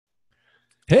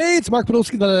Hey, it's Mark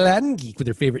Podolsky, the Land Geek, with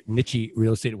your favorite niche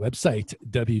real estate website,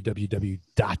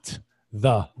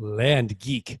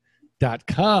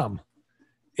 www.thelandgeek.com.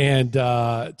 And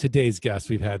today's guest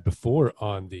we've had before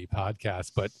on the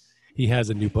podcast, but he has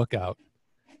a new book out,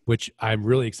 which I'm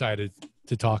really excited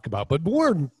to talk about. But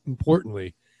more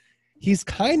importantly, he's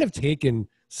kind of taken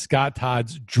Scott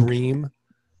Todd's dream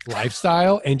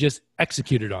lifestyle and just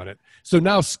executed on it. So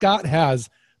now Scott has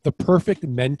the perfect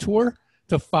mentor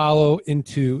to follow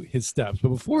into his steps. But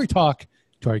before we talk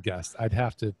to our guest, I'd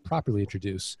have to properly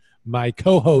introduce my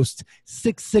co-host,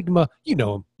 Six Sigma. You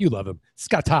know him, you love him,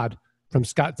 Scott Todd from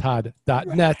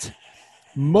scotttodd.net.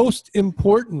 Most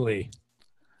importantly,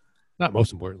 not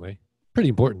most importantly, pretty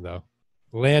important though,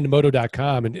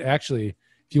 landmodo.com. And actually,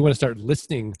 if you want to start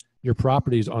listing your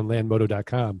properties on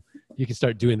landmodo.com, you can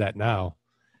start doing that now.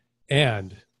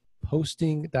 And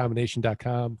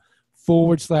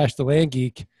postingdomination.com/the land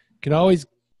geek can always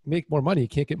make more money. You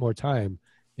can't get more time.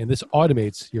 And this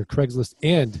automates your Craigslist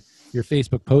and your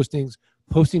Facebook postings.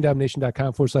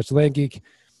 Postingdomination.com/the land geek.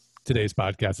 Today's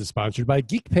podcast is sponsored by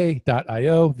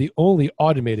geekpay.io, the only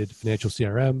automated financial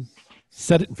CRM.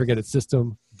 Set it and forget it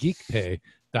system.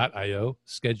 Geekpay.io.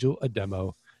 Schedule a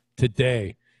demo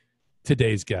today.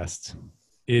 Today's guest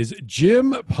is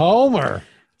Jim Palmer.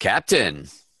 Captain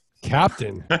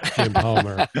Jim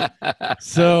Palmer.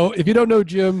 So if you don't know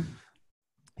Jim,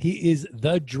 he is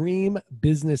the dream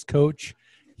business coach.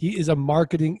 He is a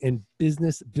marketing and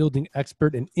business building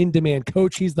expert and in-demand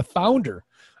coach. He's the founder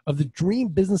of the Dream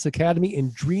Business Academy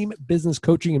and Dream Business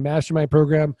Coaching and Mastermind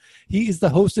program. He is the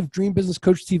host of Dream Business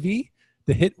Coach TV,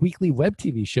 the hit weekly web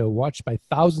TV show watched by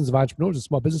thousands of entrepreneurs and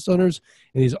small business owners.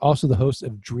 And he's also the host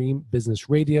of Dream Business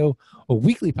Radio, a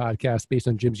weekly podcast based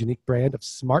on Jim's unique brand of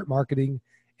smart marketing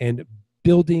and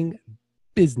building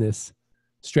business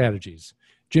strategies.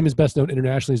 Jim is best known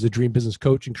internationally as the Dream Business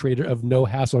Coach and creator of No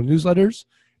Hassle Newsletters,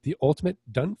 the ultimate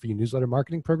done-for-you newsletter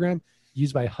marketing program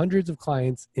used by hundreds of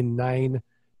clients in 9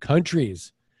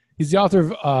 countries. He's the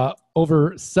author of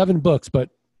over 7 books, but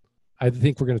I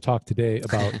think we're going to talk today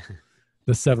about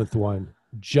the 7th one.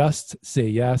 Just Say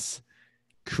Yes.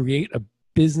 Create a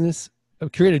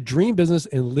dream business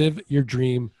and live your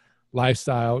dream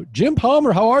lifestyle. Jim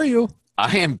Palmer, how are you?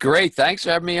 I am great. Thanks for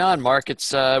having me on, Mark.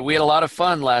 It's we had a lot of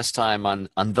fun last time on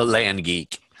The Land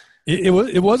Geek. It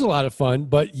was a lot of fun,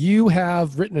 but you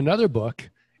have written another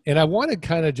book, and I want to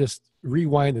kind of just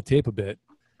rewind the tape a bit.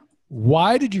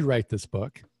 Why did you write this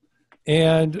book,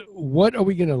 and what are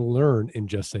we going to learn in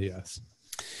Just Say Yes?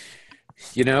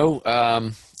 You know,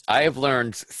 I have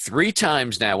learned 3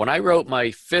 times now. When I wrote my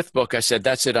 5th book, I said,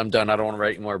 that's it, I'm done. I don't want to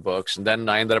write any more books. And then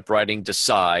I ended up writing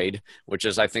Decide, which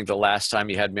is, I think, the last time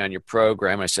you had me on your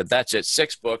program. I said, that's it,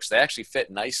 6 books. They actually fit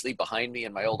nicely behind me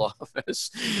in my old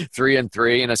office, 3 and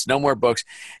 3, and it's no more books.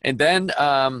 And then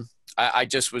I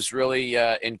just was really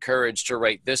encouraged to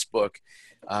write this book.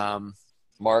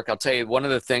 Mark, I'll tell you, one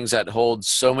of the things that holds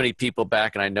so many people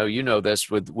back, and I know you know this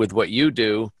with what you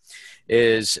do,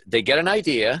 is they get an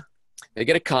idea, they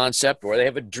get a concept, or they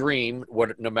have a dream,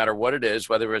 no matter what it is,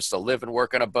 whether it's to live and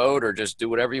work on a boat or just do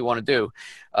whatever you want to do.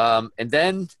 And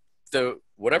then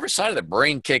whatever side of the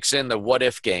brain kicks in, the what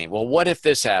if game. Well, what if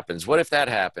this happens? What if that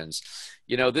happens?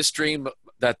 You know, this dream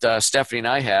that Stephanie and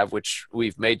I have, which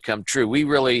we've made come true,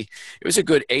 it was a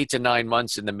good 8 to 9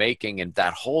 months in the making. And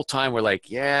that whole time we're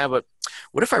like, yeah, but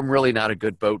what if I'm really not a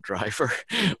good boat driver?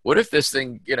 What if this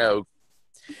thing,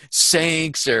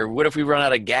 sinks, or what if we run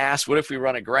out of gas? What if we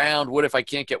run aground? What if I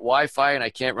can't get Wi-Fi and I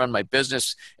can't run my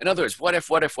business? In other words, what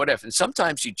if? And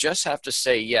sometimes you just have to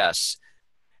say yes.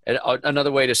 And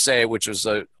another way to say it, which was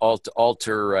an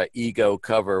alter ego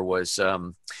cover, was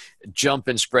jump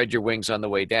and spread your wings on the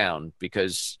way down.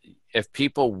 Because if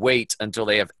people wait until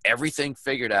they have everything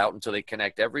figured out, until they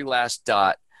connect every last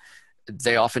dot,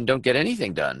 they often don't get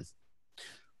anything done.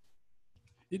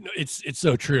 It's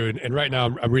so true. And right now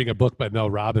I'm reading a book by Mel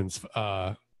Robbins,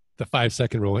 The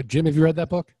 5-Second Rule. Jim, have you read that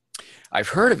book? I've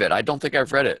heard of it. I don't think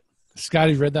I've read it. Scott,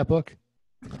 have you read that book?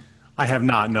 I have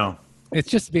not, no. It's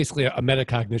just basically a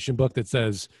metacognition book that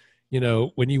says,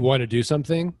 when you want to do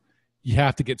something, you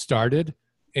have to get started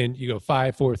and you go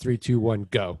 5, 4, 3, 2, 1,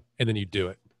 go. And then you do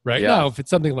it. Right now, if it's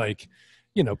something like,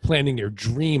 planning your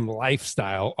dream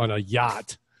lifestyle on a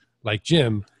yacht like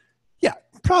Jim,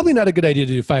 probably not a good idea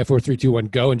to do 5, 4, 3, 2, 1,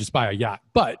 go and just buy a yacht.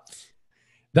 But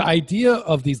the idea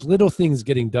of these little things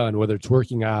getting done, whether it's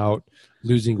working out,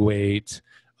 losing weight,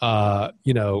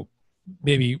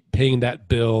 maybe paying that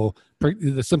bill,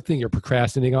 there's something you're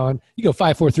procrastinating on, you go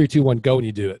 5, 4, 3, 2, 1, go, and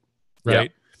you do it.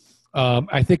 Right. Yep.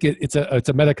 I think it's a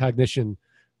metacognition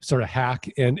sort of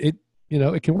hack, and it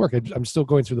can work. I'm still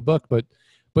going through the book, but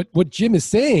But what Jim is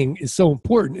saying is so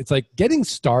important. It's like getting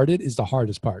started is the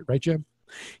hardest part, right, Jim?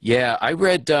 Yeah, I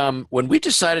read when we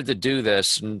decided to do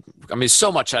this, and I mean,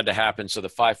 so much had to happen. So the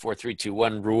 5, 4, 3, 2,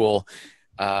 1 rule,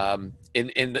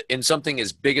 in something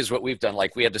as big as what we've done,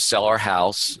 like we had to sell our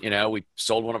house. You know, we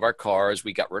sold one of our cars.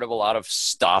 We got rid of a lot of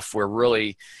stuff. We're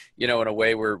really, you know, in a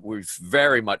way we've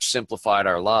very much simplified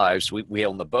our lives. We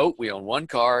own the boat. We own one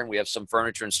car, and we have some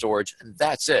furniture and storage, and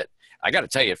that's it. I got to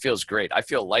tell you, it feels great. I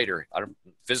feel lighter. I don't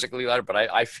physically lighter, but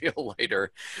I feel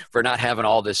lighter for not having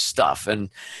all this stuff.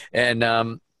 And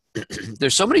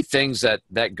there's so many things that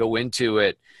go into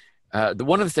it.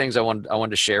 One of the things I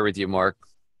wanted to share with you, Mark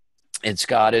and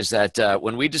Scott, is that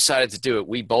when we decided to do it,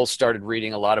 we both started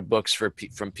reading a lot of books from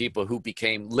people who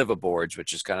became liveaboards,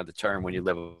 which is kind of the term when you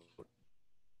live.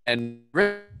 And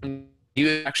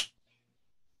you actually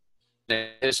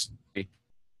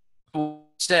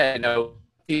said, you know,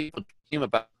 people dream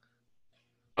about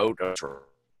boat or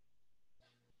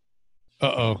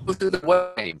go through the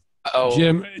way.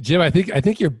 Jim, I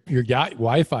think your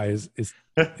Wi-Fi is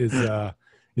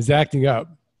acting up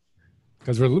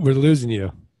because we're losing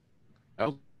you.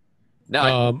 Oh,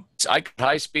 no, I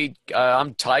high speed.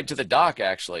 I'm tied to the dock.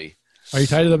 Actually, are you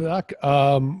tied to the dock?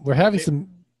 We're having some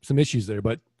issues there,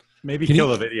 but maybe kill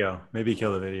the video. Maybe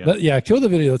kill the video. Kill the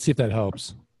video. Let's see if that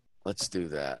helps. Let's do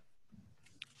that.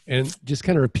 And just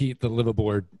kind of repeat the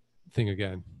liveaboard thing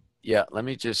again. Yeah, let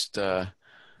me just.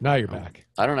 Now you're back.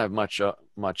 I don't have much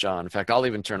on. In fact, I'll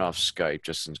even turn off Skype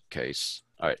just in case.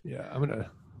 All right. Yeah,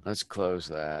 Let's close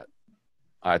that.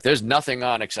 All right. There's nothing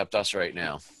on except us right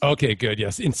now. Okay, good.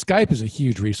 Yes, and Skype is a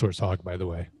huge resource hog, by the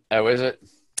way. Oh, is it?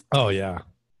 Oh yeah.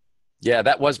 Yeah,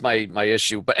 that was my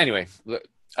issue. But anyway,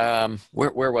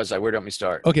 where was I? Where don't we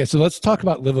start? Okay, so let's talk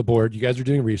about liveaboard. You guys are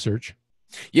doing research.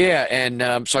 Yeah,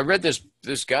 and so I read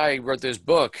this guy wrote this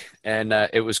book, and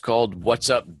it was called What's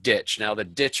Up Ditch. Now, the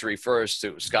ditch refers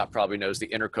to, Scott probably knows, the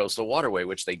intercoastal waterway,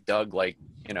 which they dug, like,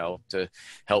 you know, to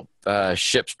help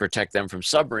ships protect them from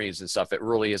submarines and stuff. It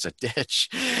really is a ditch.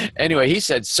 Anyway, he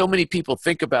said, so many people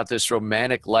think about this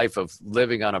romantic life of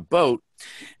living on a boat,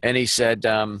 and he said,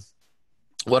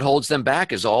 what holds them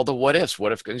back is all the what ifs.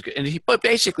 What if? And he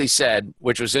basically said,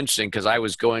 which was interesting because I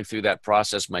was going through that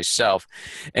process myself,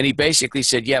 and he basically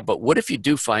said, yeah, but what if you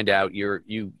do find out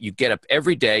you get up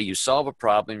every day, you solve a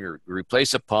problem, you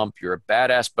replace a pump, you're a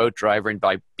badass boat driver, and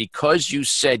because you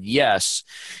said yes,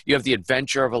 you have the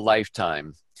adventure of a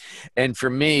lifetime. And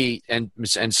for me and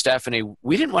Stephanie,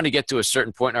 we didn't want to get to a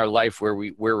certain point in our life where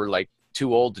we're like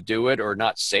too old to do it or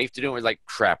not safe to do it. We're like,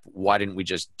 crap, why didn't we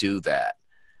just do that?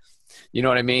 You know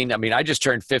what I mean? I mean, I just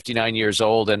turned 59 years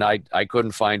old, and I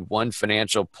couldn't find one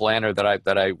financial planner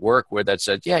that I work with that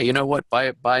said, yeah, you know what,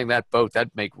 buying that boat,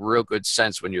 that'd make real good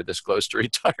sense when you're this close to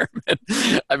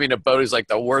retirement. I mean, a boat is like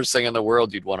the worst thing in the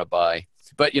world you'd want to buy.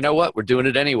 But you know what? We're doing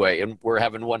it anyway, and we're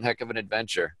having one heck of an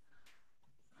adventure.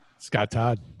 Scott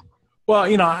Todd. Well,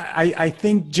 you know, I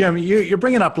think, Jim, you're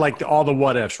bringing up like all the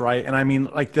what ifs, right? And I mean,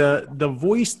 like the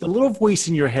voice, the little voice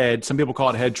in your head, some people call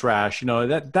it head trash, you know,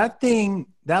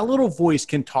 that little voice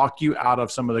can talk you out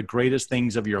of some of the greatest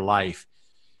things of your life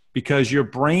because your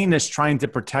brain is trying to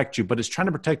protect you, but it's trying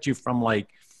to protect you from, like,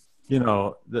 you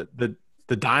know, the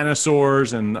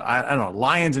dinosaurs and I don't know,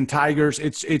 lions and tigers.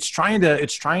 It's trying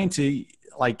to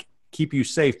like keep you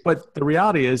safe. But the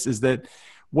reality is that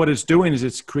what it's doing is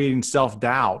it's creating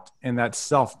self-doubt, and that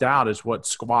self-doubt is what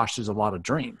squashes a lot of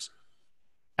dreams.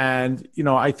 And, you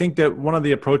know, I think that one of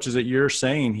the approaches that you're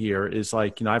saying here is,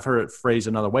 like, you know, I've heard it phrased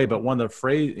another way, but one of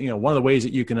the ways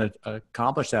that you can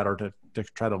accomplish that, or to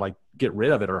try to like get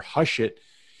rid of it or hush it,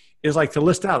 is like to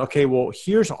list out, okay, well,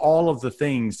 here's all of the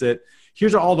things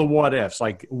here's all the what ifs,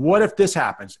 like, what if this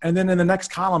happens? And then in the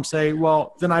next column say,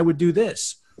 well, then I would do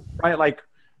this, right? Like,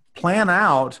 plan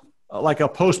out like a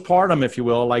postpartum, if you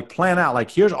will, like plan out,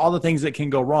 like, here's all the things that can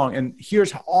go wrong. And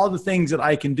here's all the things that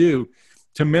I can do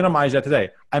to minimize that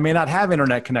today. I may not have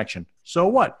internet connection. So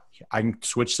what? I can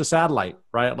switch to satellite,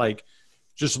 right? Like,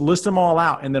 just list them all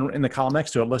out. And then in the column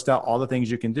next to it, list out all the things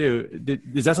you can do.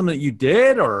 Is that something that you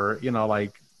did, or, you know,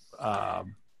 like,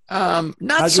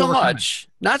 not so much.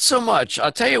 Not so much.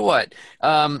 I'll tell you what.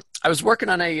 I was working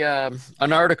on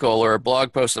an article or a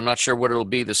blog post. I'm not sure what it'll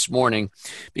be this morning,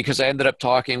 because I ended up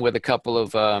talking with a couple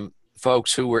of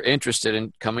folks who were interested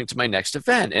in coming to my next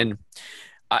event.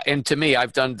 And to me,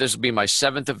 this will be my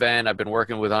 7th event. I've been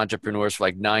working with entrepreneurs for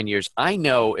like 9 years. I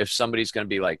know if somebody's going to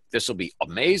be like, this will be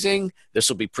amazing, this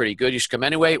will be pretty good, you should come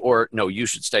anyway, or no, you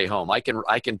should stay home. I can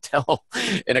tell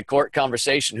in a court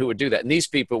conversation who would do that. And these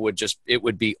people it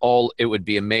would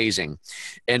be amazing.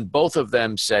 And both of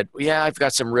them said, yeah, I've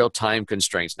got some real time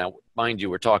constraints. Now, mind you,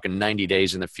 we're talking 90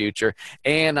 days in the future,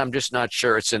 and I'm just not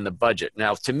sure it's in the budget.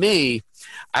 Now, to me,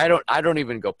 I don't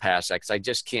even go past that because I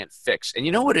just can't fix. And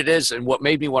you know what it is, and what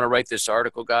made me want to write this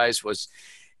article, guys, was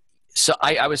so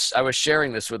I was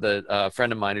sharing this with a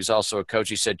friend of mine who's also a coach.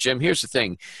 He said, Jim, here's the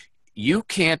thing. You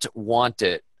can't want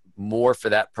it more for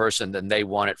that person than they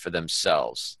want it for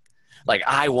themselves. Like,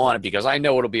 I want it because I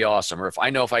know it'll be awesome. Or if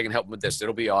I know if I can help them with this,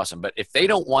 it'll be awesome. But if they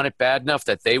don't want it bad enough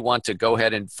that they want to go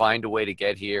ahead and find a way to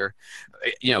get here,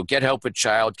 get help with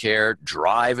childcare,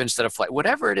 drive instead of fly,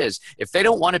 whatever it is, if they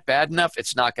don't want it bad enough,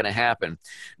 it's not going to happen.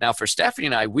 Now, for Stephanie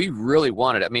and I, we really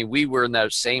wanted it. I mean, we were in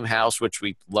that same house, which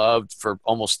we loved for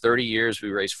almost 30 years.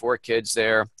 We raised 4 kids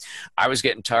there. I was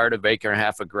getting tired of 1.5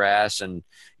 acres of grass and,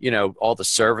 all the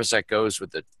service that goes with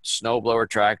the snowblower,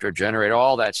 tractor, generator,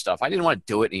 all that stuff. I didn't want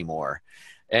to do it anymore.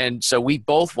 And so we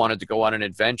both wanted to go on an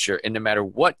adventure, and no matter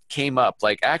what came up,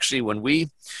 like actually when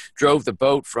we drove the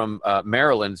boat from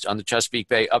Maryland on the Chesapeake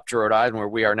Bay up to Rhode Island where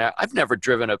we are now, I've never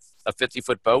driven a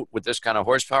 50-foot boat with this kind of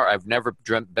horsepower. I've never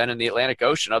been in the Atlantic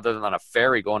Ocean other than on a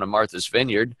ferry going to Martha's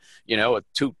Vineyard, a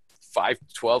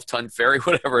 12-ton ferry,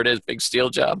 whatever it is, big steel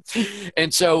job.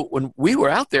 And so when we were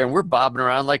out there and we're bobbing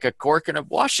around like a cork in a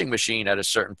washing machine at a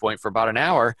certain point for about an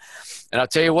hour, and I'll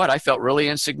tell you what, I felt really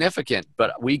insignificant.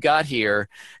 But we got here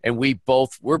and we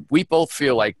both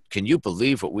feel like, can you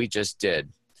believe what we just did?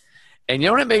 And you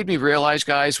know what it made me realize,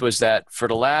 guys, was that for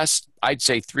the last, I'd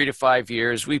say 3 to 5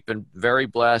 years, we've been very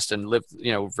blessed and lived,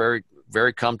 very,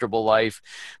 very comfortable life,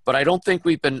 but I don't think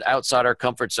we've been outside our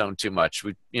comfort zone too much.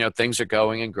 Things are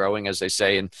going and growing, as they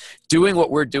say, and doing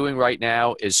what we're doing right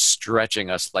now is stretching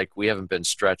us like we haven't been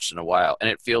stretched in a while. And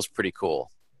it feels pretty cool.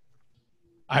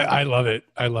 I love it.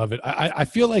 I love it. I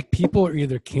feel like people are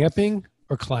either camping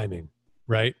or climbing,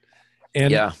 right?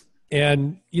 And yeah.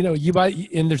 And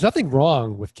and there's nothing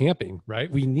wrong with camping,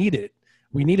 right? We need it.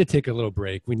 We need to take a little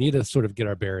break. We need to sort of get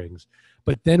our bearings,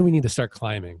 but then we need to start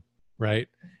climbing, right?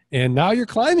 And now you're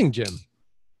climbing, Jim.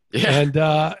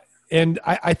 Yeah. And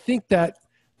I think that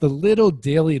the little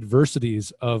daily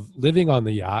adversities of living on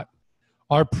the yacht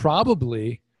are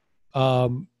probably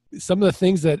some of the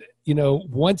things that,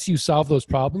 once you solve those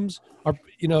problems are,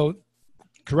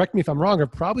 correct me if I'm wrong, are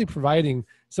probably providing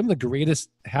some of the greatest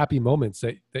happy moments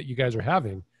that you guys are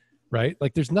having, right?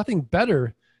 Like there's nothing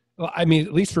better. I mean,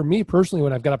 at least for me personally,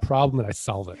 when I've got a problem and I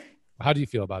solve it. How do you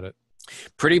feel about it?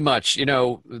 Pretty much,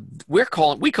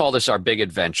 we call this our big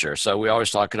adventure. So we're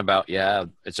always talking about,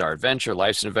 it's our adventure,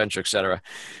 life's an adventure, et cetera.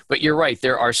 But you're right.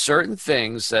 There are certain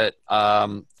things that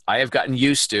I have gotten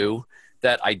used to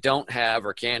that I don't have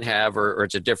or can't have, or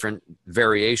it's a different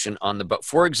variation on the boat.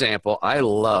 For example, I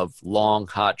love long,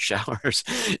 hot showers.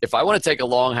 If I want to take a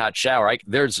long, hot shower,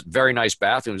 there's very nice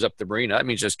bathrooms up the marina. That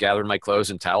means just gathering my clothes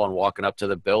and towel and walking up to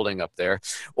the building up there.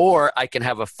 Or I can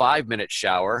have a 5-minute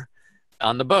shower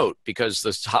on the boat because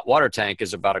this hot water tank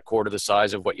is about a quarter the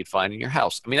size of what you'd find in your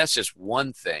house. I mean, that's just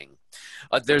one thing.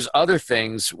 There's other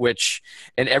things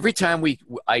and every time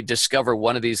I discover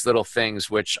one of these little things,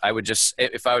 which I would just,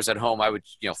 if I was at home, I would,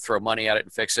 throw money at it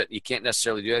and fix it. You can't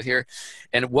necessarily do that here.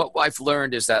 And what I've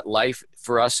learned is that life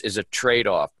for us is a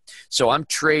trade-off. So I'm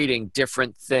trading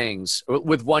different things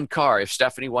with one car. If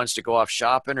Stephanie wants to go off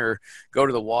shopping or go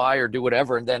to the Y or do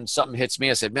whatever, and then something hits me,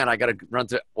 I said, man, I got to run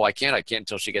through. Well, I can't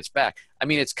until she gets back. I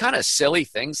mean, it's kind of silly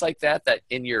things like that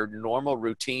in your normal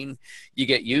routine you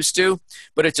get used to,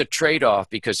 but it's a trade-off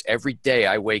because every day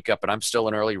I wake up and I'm still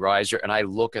an early riser and I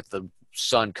look at the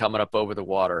sun coming up over the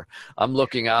water. I'm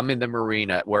in the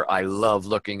marina where I love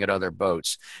looking at other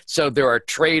boats. So there are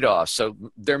trade-offs. So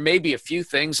there may be a few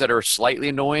things that are slightly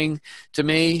annoying to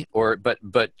me,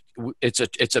 but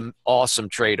it's an awesome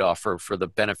trade-off for the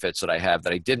benefits that I have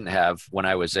that I didn't have when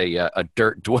I was a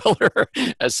dirt dweller,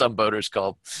 as some boaters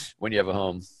call when you have a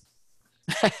home.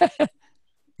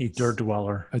 A dirt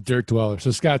dweller. A dirt dweller.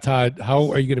 So Scott Todd,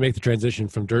 how are you going to make the transition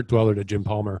from dirt dweller to Jim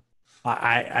Palmer?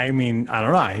 I mean, I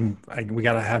don't know. We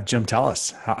got to have Jim tell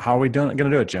us. How are we going to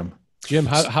do it, Jim? Jim,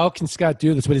 how can Scott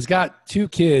do this? But he's got 2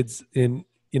 kids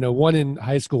one in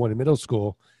high school, one in middle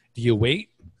school. Do you wait?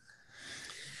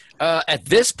 At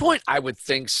this point, I would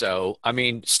think so. I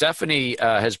mean, Stephanie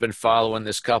has been following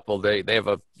this couple. They have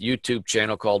a YouTube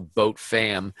channel called Boat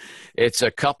Fam. It's a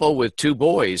couple with 2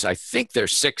 boys. I think they're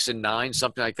 6 and 9,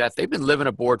 something like that. They've been living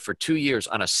aboard for 2 years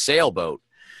on a sailboat.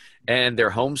 And they're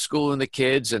homeschooling the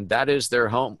kids, and that is their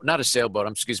home. Not a sailboat,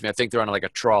 excuse me. I think they're on like a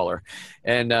trawler.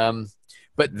 And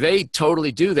but they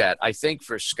totally do that. I think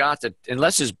for Scott,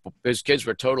 unless his kids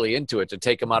were totally into it, to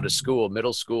take him out of school,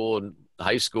 middle school and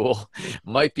high school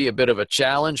might be a bit of a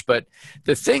challenge. But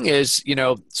the thing is,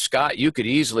 Scott, you could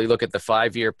easily look at the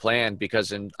 5-year plan,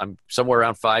 because I'm somewhere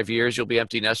around 5 years, you'll be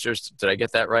empty nesters. Did I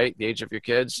get that right? The age of your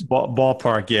kids?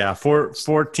 Ballpark. Yeah.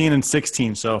 14 and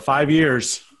 16. So 5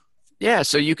 years. Yeah,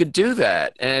 so you could do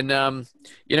that. And,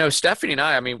 Stephanie and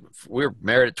I mean, we were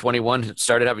married at 21,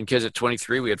 started having kids at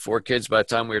 23. We had 4 kids by the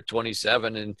time we were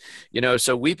 27. And,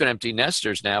 so we've been empty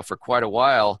nesters now for quite a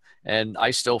while. And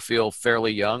I still feel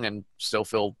fairly young and still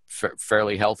feel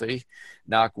fairly healthy,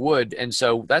 knock wood. And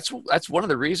so that's one of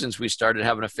the reasons we started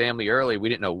having a family early. We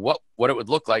didn't know what it would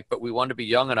look like, but we wanted to be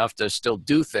young enough to still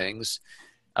do things.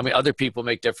 I mean, other people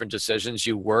make different decisions.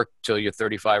 You work till you're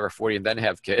 35 or 40 and then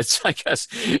have kids. I guess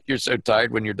you're so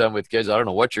tired when you're done with kids. I don't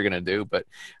know what you're going to do,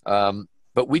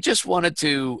 but we just wanted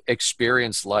to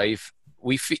experience life.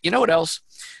 You know what else?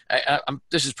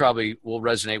 This is probably will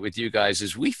resonate with you guys,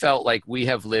 is we felt like we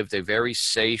have lived a very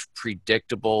safe,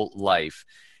 predictable life.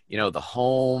 The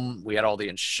home, we had all the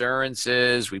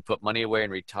insurances, we put money away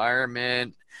in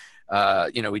retirement.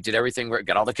 We did everything. We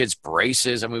got all the kids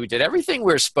braces. I mean, we did everything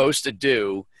we're supposed to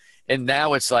do. And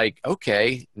now it's like,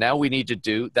 okay, now we need to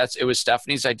do it was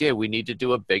Stephanie's idea. We need to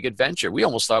do a big adventure. We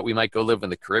almost thought we might go live in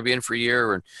the Caribbean for a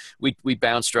year. And we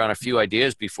bounced around a few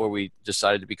ideas before we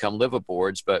decided to become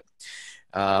liveaboards. But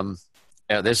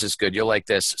this is good. You'll like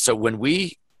this. So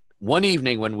one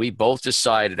evening when we both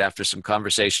decided after some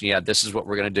conversation, this is what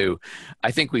we're going to do. I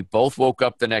think we both woke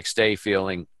up the next day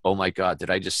feeling, oh my God,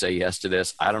 did I just say yes to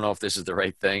this? I don't know if this is the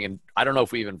right thing. And I don't know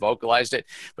if we even vocalized it,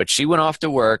 but she went off to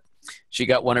work. She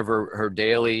got one of her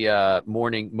daily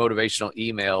morning motivational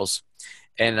emails.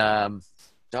 And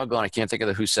doggone, I can't think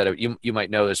of who said it. You might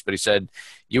know this, but he said,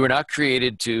 "You were not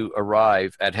created to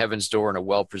arrive at heaven's door in a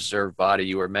well-preserved body.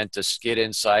 You were meant to skid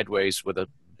in sideways with a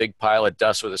big pile of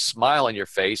dust with a smile on your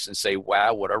face and say,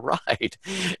 wow, what a ride."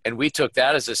 And we took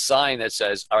that as a sign that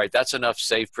says, all right, that's enough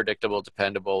safe, predictable,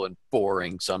 dependable, and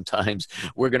boring sometimes.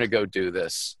 We're going to go do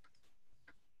this.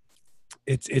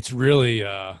 It's really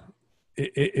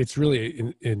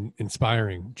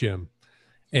inspiring, Jim.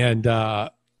 And,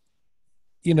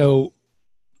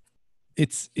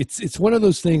 it's one of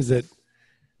those things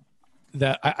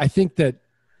that I think that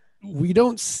we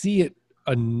don't see it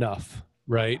enough,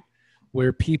 right?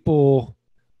 Where people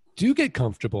do get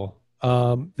comfortable.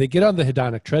 They get on the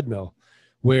hedonic treadmill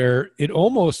where it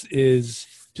almost is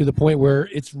to the point where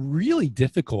it's really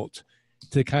difficult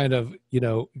to kind of,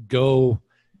 go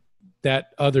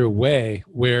that other way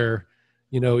where,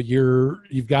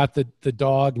 you've got the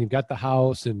dog and you've got the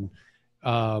house and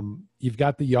you've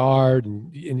got the yard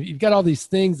and you've got all these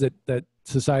things that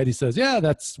society says, yeah,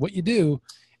 that's what you do.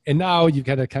 And now you've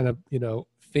got to kind of,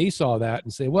 face all that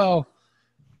and say, well,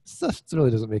 stuff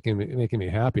really doesn't making me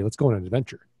happy. Let's go on an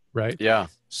adventure, right? Yeah.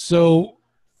 So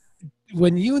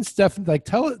when you and Steph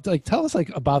tell us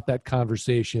about that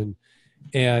conversation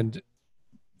and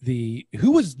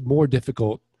who was more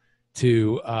difficult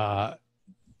to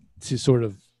sort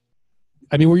of,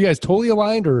 I mean, were you guys totally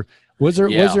aligned or was there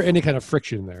any kind of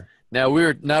friction there? Now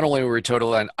were we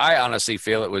totally aligned. I honestly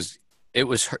feel it was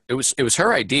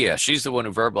her idea. She's the one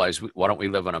who verbalized, why don't we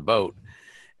live on a boat?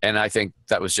 And I think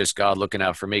that was just God looking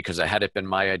out for me, because had it been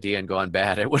my idea and gone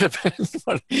bad, it would have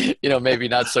been, maybe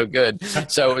not so good.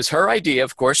 So it was her idea.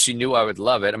 Of course, she knew I would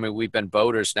love it. I mean, we've been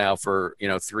boaters now for,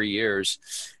 3 years,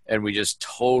 and we just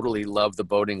totally love the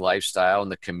boating lifestyle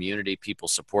and the community, people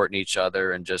supporting each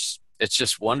other, and it's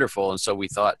just wonderful. And so we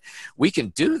thought we can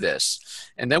do this.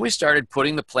 And then we started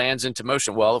putting the plans into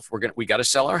motion. Well, if we got to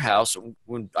sell our house.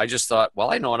 I just thought,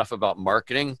 well, I know enough about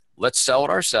marketing. Let's sell it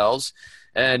ourselves.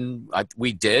 And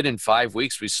we did. In 5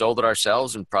 weeks, we sold it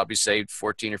ourselves and probably saved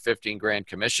 14 or 15 grand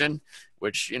commission,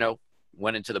 which,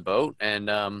 went into the boat.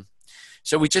 And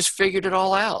so we just figured it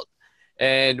all out.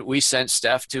 And we sent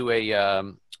Steph to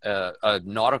a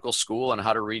nautical school on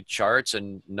how to read charts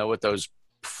and know what those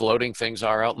floating things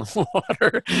are out in the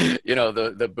water,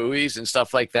 the buoys and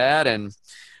stuff like that. And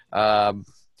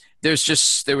there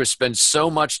was been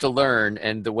so much to learn.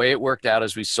 And the way it worked out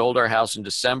is we sold our house in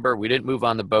December. We didn't move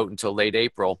on the boat until late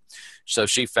April. So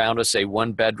she found us a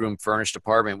 1-bedroom furnished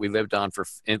apartment we lived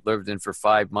in for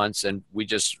 5 months. And we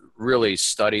just really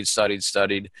studied.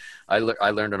 I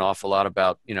learned an awful lot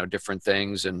about, different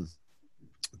things and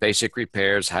basic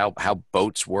repairs, how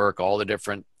boats work, all the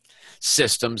different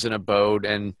systems in a boat,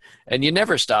 and you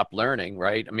never stop learning,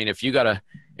 right? I mean, if you gotta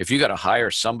hire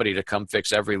somebody to come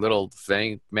fix every little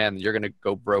thing, man, you're gonna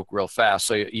go broke real fast.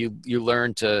 So you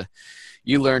learn to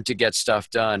get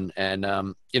stuff done.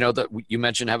 And you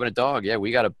mentioned having a dog. Yeah,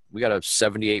 we got a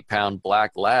 78-pound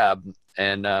black lab,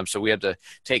 and so we had to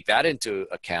take that into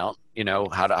account.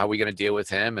 How are we gonna deal with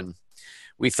him? And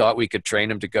we thought we could train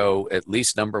him to go at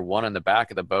least number one in the back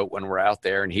of the boat when we're out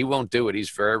there, and he won't do it. He's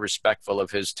very respectful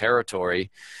of his territory.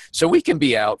 So we can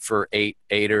be out for 8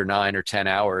 or 9 or 10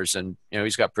 hours, and,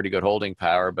 he's got pretty good holding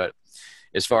power. But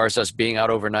as far as us being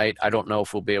out overnight, I don't know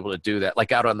if we'll be able to do that.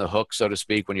 Like out on the hook, so to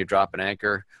speak, when you drop an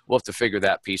anchor, we'll have to figure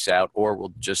that piece out, or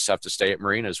we'll just have to stay at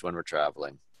marinas when we're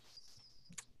traveling.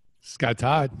 Scott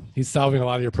Todd, he's solving a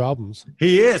lot of your problems.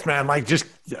 He is, man. Like,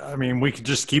 we could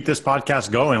just keep this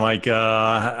podcast going. Like,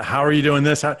 how are you doing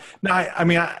this?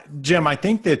 Jim, I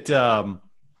think that,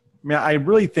 I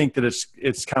really think that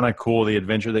it's kind of cool, the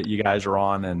adventure that you guys are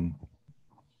on. And,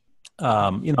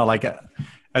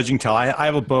 as you can tell, I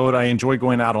have a boat. I enjoy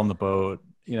going out on the boat.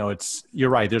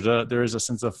 You're right. There is a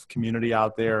sense of community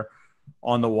out there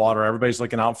on the water. Everybody's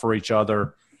looking out for each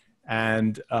other.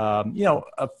 And,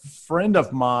 a friend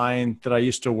of mine that I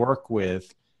used to work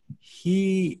with,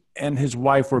 he and his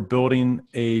wife were building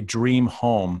a dream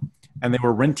home, and they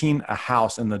were renting a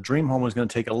house, and the dream home was going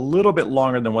to take a little bit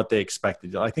longer than what they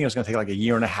expected. I think it was going to take like a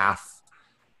year and a half,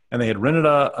 and they had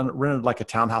rented like a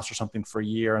townhouse or something for a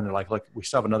year. And they're like, look, we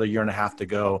still have another year and a half to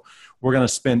go. We're going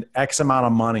to spend X amount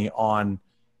of money on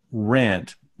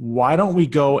rent. Why don't we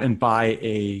go and buy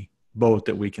a boat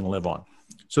that we can live on?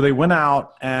 So they went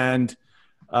out and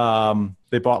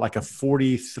they bought like a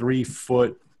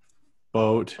 43-foot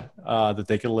boat that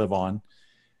they could live on.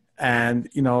 And,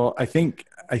 I think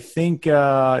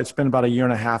it's been about a year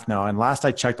and a half now. And last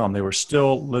I checked on them, they were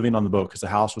still living on the boat because the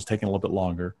house was taking a little bit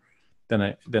longer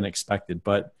than expected.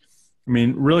 But,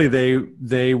 really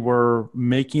they were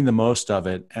making the most of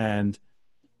it and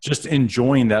just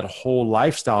enjoying that whole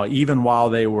lifestyle, even while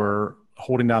they were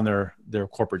holding down their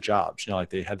corporate jobs. Like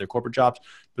they had their corporate jobs,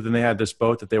 but then they had this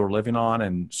boat that they were living on.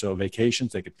 And so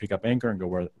vacations, they could pick up anchor and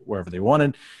go wherever they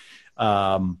wanted.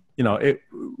 It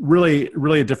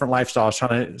really a different lifestyle. I was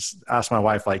trying to ask my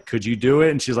wife, like, could you do it?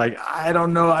 And she's like, I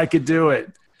don't know, I could do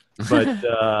it. But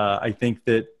I think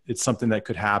that it's something that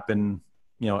could happen,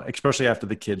 especially after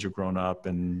the kids are grown up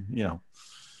and,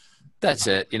 That's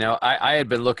it. I had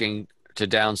been looking to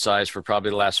downsize for probably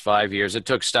the last 5 years. It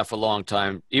took Steph a long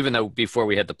time, even though before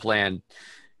we had the plan.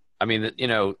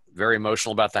 Very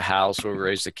emotional about the house where we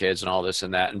raised the kids and all this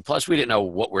and that. And plus we didn't know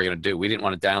what we were going to do. We didn't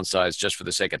want to downsize just for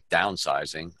the sake of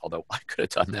downsizing, although I could have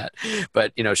done that.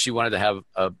 But, she wanted to have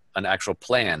an actual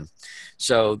plan.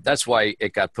 So that's why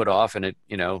it got put off, and it,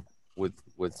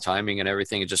 with timing and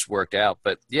everything, it just worked out.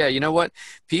 But yeah, you know what?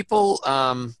 People,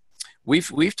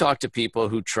 we've talked to people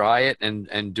who try it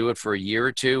and do it for a year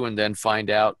or two and then find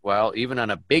out, well, even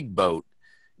on a big boat,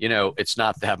 it's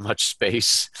not that much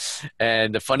space.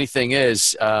 And the funny thing is,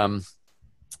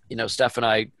 Steph and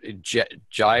I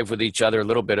jive with each other a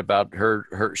little bit about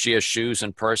she has shoes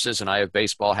and purses, and I have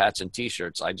baseball hats and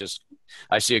t-shirts. I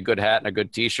see a good hat and a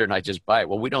good t-shirt and I just buy it.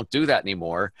 Well, we don't do that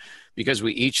anymore because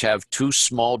we each have 2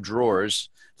 small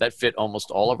drawers that fit almost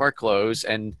all of our clothes,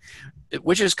 and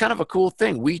which is kind of a cool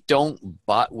thing. We don't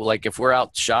buy, like if we're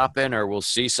out shopping or we'll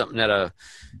see something at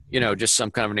just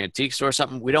some kind of an antique store or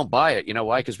something, we don't buy it. You know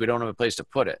why? Because we don't have a place to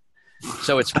put it.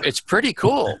 So it's pretty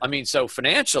cool. So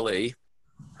financially,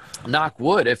 knock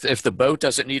wood, if the boat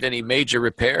doesn't need any major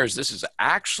repairs, this is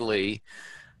actually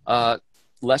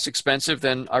less expensive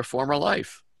than our former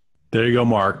life. There you go,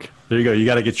 Mark. There you go. You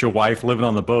got to get your wife living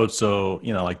on the boat so,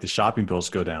 like the shopping bills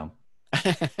go down.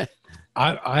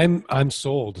 I'm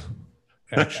sold,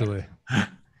 actually.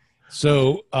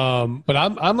 So, but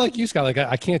I'm like you, Scott. Like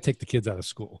I can't take the kids out of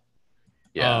school.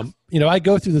 Yeah. I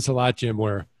go through this a lot, Jim,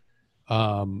 where,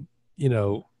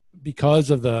 because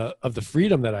of the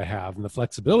freedom that I have and the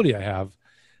flexibility I have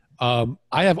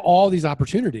all these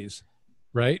opportunities,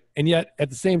 right? And yet at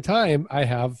the same time, I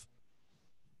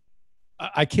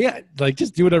can't like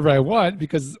just do whatever I want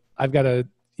because I've got to,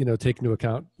 take into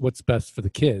account what's best for the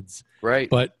kids. Right.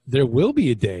 But there will be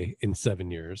a day in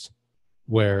 7 years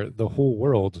where the whole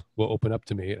world will open up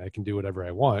to me and I can do whatever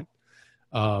I want.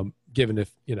 Given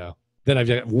if, then I've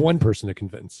got one person to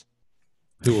convince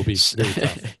who will be very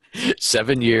tough.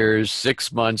 7 years,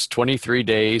 6 months, 23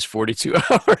 days, 42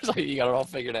 hours. You got it all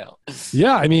figured out.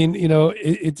 Yeah.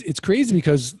 It's crazy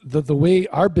because the way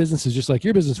our business is just like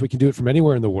your business, we can do it from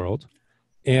anywhere in the world.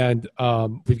 And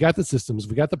we've got the systems,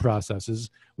 we've got the processes,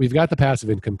 we've got the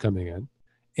passive income coming in,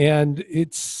 and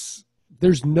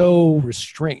there's no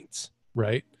restraints,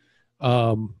 right?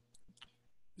 So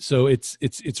it's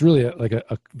really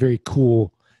a very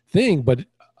cool thing, but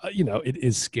it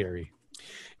is scary.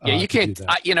 Yeah, you can't.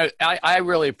 I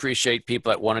really appreciate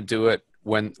people that want to do it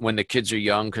when the kids are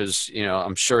young, because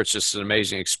I'm sure it's just an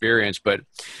amazing experience. But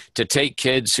to take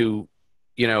kids who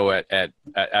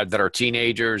that are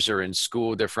teenagers or in school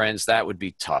with their friends, that would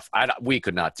be tough. We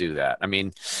could not do that. I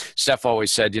mean, Steph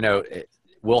always said,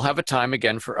 we'll have a time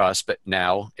again for us, but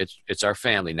now it's our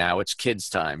family. Now it's kids'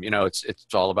 time. It's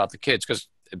all about the kids, because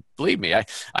believe me, I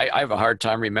have a hard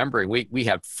time remembering. We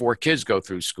have 4 kids go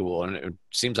through school, and it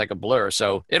seems like a blur.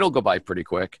 So it'll go by pretty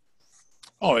quick.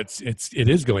 Oh, it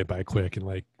is going by quick, and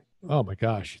like, oh my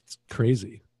gosh, it's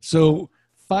crazy. So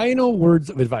final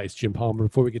words of advice, Jim Palmer,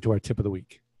 before we get to our tip of the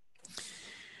week.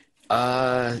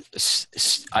 I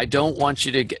don't want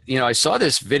you to get, I saw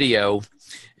this video,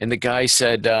 and the guy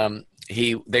said,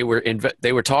 they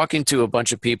were talking to a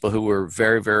bunch of people who were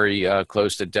very, very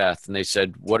close to death. And they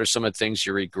said, what are some of the things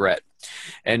you regret?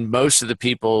 And most of the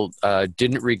people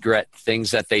didn't regret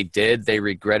things that they did. They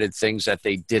regretted things that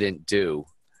they didn't do.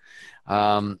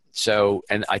 And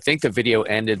I think the video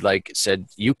ended like it said,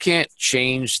 you can't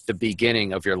change the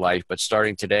beginning of your life, but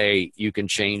starting today, you can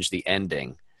change the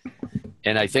ending.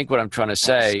 And I think what I'm trying to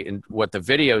say, and what the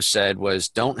video said, was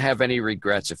don't have any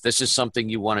regrets. If this is something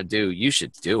you want to do, you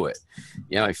should do it.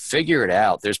 Figure it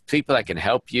out. There's people that can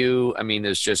help you. I mean,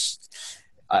 there's just,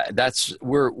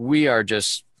 we are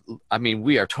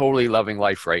totally loving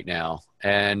life right now.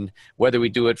 And whether we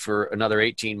do it for another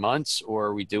 18 months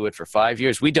or we do it for 5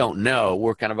 years, we don't know.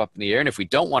 We're kind of up in the air. And if we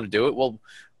don't want to do it, well,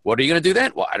 what are you going to do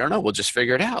then? Well, I don't know. We'll just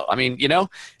figure it out. I mean,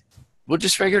 we'll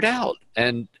just figure it out.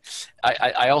 And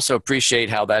I also appreciate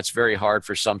how that's very hard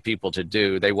for some people to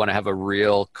do. They want to have a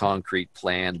real concrete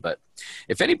plan. But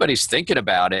if anybody's thinking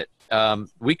about it,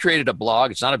 we created a blog.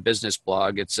 It's not a business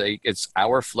blog. It's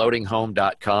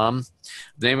ourfloatinghome.com.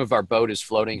 The name of our boat is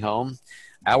Floating Home.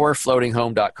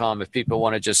 Ourfloatinghome.com. If people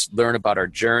want to just learn about our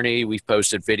journey, we've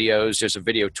posted videos. There's a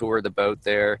video tour of the boat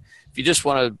there. If you just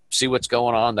want to see what's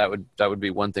going on, that would be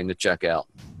one thing to check out.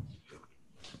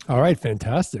 All right,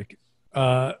 fantastic.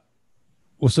 So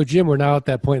Jim, we're now at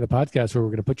that point in the podcast where we're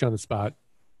going to put you on the spot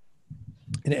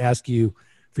and ask you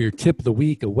for your tip of the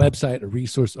week, a website, a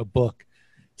resource, a book,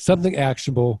 something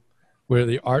actionable where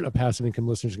the Art of Passive Income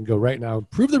listeners can go right now,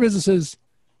 improve their businesses,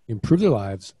 improve their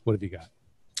lives. What have you got?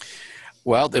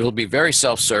 Well, it'll be very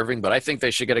self-serving, but I think they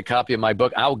should get a copy of my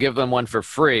book. I'll give them one for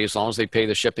free as long as they pay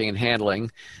the shipping and handling.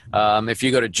 If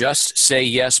you go to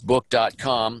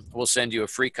justsayesbook.com, we'll send you a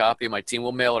free copy. My team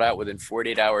will mail it out within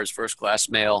 48 hours, first-class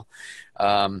mail.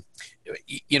 I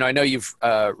know you've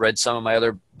read some of my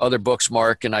other books,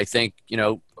 Mark, and I think,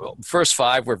 first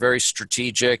 5 were very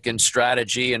strategic and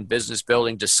strategy and business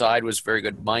building. Decide was a very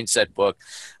good mindset book.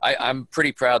 I'm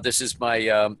pretty proud. This is my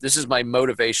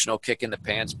motivational kick in the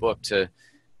pants book to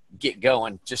get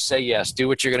going. Just say yes, do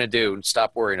what you're going to do, and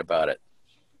stop worrying about it.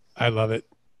 I love it.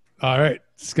 All right,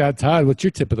 Scott Todd, what's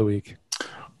your tip of the week?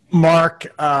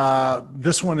 Mark,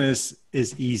 this one is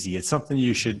easy. It's something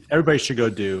everybody should go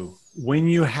do. When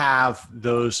you have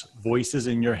those voices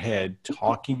in your head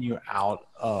talking you out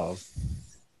of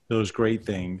those great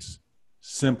things,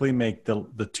 simply make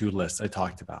the 2 lists I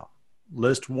talked about.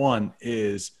 List 1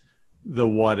 is the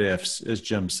what ifs, as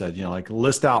Jim said,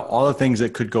 list out all the things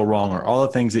that could go wrong or all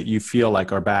the things that you feel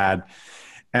like are bad.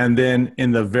 And then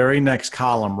in the very next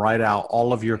column, write out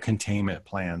all of your containment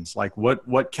plans. Like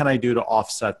what can I do to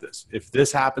offset this? If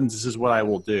this happens, this is what I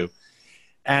will do.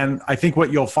 And I think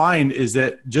what you'll find is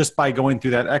that just by going through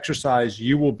that exercise,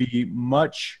 you will be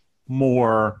much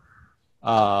more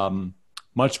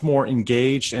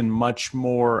engaged and much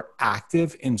more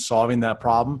active in solving that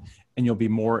problem. And you'll be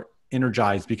more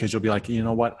energized because you'll be like, you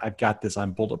know what? I've got this.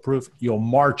 I'm bulletproof. You'll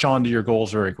march on to your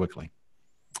goals very quickly.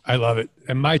 I love it.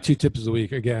 And my 2 tips of the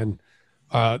week, again,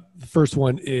 the first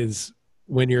one is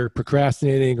when you're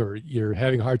procrastinating or you're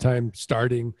having a hard time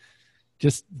starting,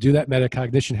 just do that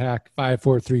metacognition hack, 5,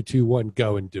 4, 3, 2, 1,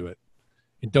 go and do it.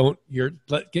 And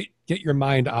get your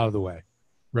mind out of the way,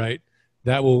 right?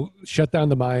 That will shut down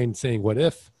the mind saying, what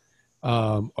if,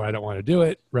 or I don't want to do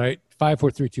it, right? 5,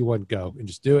 4, 3, 2, 1, go and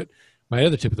just do it. My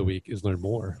other tip of the week is learn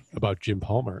more about Jim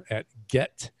Palmer at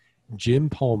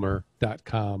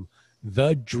getjimpalmer.com,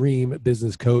 the dream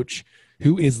business coach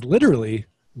who is literally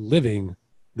living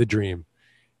the dream.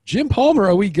 Jim Palmer,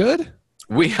 are we good?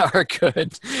 We are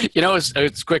good. It's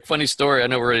a quick, funny story. I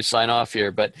know we're ready to sign off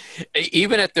here, but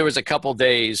even if there was a couple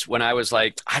days when I was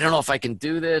like, I don't know if I can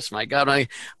do this, my God, I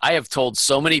have told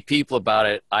so many people about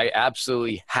it. I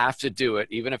absolutely have to do it,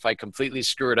 even if I completely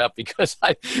screw it up, because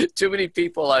too many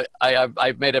people,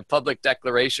 I've made a public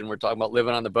declaration. We're talking about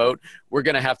living on the boat. We're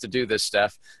going to have to do this,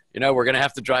 Steph. we're going to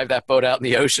have to drive that boat out in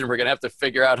the ocean. We're going to have to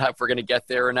figure out if we're going to get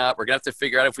there or not. We're going to have to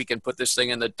figure out if we can put this thing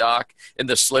in the dock, in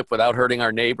the slip without hurting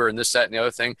our neighbor and this, that, and the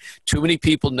other thing. Too many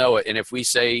people know it. And if we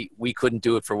say we couldn't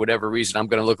do it for whatever reason, I'm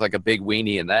going to look like a big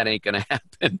weenie, and that ain't going to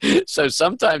happen. So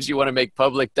sometimes you want to make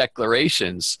public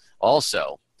declarations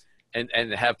also and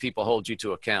have people hold you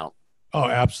to account. Oh,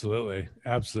 absolutely.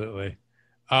 Absolutely.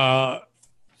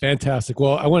 Fantastic.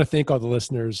 Well, I want to thank all the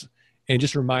listeners and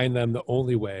just remind them the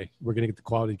only way we're going to get the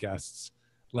quality guests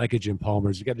like a Jim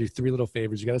Palmer's. You got to do 3 little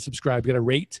favors. You got to subscribe, you got to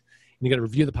rate, and you got to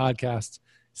review the podcast.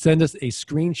 Send us a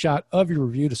screenshot of your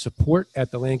review to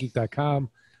support@thelandgeek.com.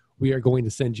 We are going to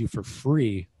send you for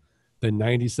free the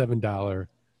 $97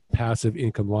 passive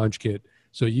income launch kit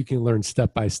so you can learn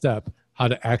step by step how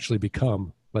to actually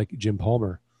become like Jim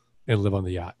Palmer and live on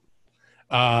the yacht.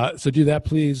 So do that,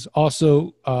 please.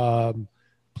 Also,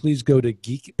 please go to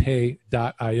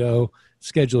geekpay.io,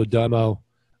 schedule a demo,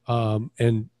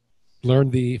 and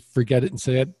learn the forget it and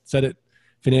set it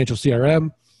financial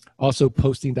CRM. Also,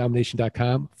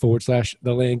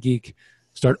 postingdomination.com/The Land Geek.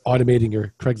 Start automating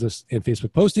your Craigslist and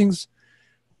Facebook postings.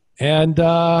 And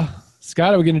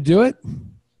Scott, are we going to do it?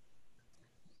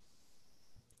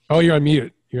 Oh, you're on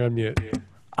mute. You're on mute.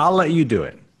 I'll let you do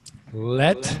it.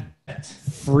 Let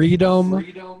freedom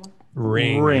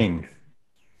ring.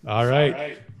 All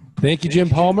right. Thank you, Jim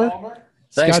Palmer.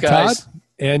 Thanks, Scott guys. Todd.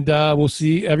 And we'll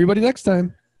see everybody next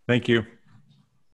time. Thank you.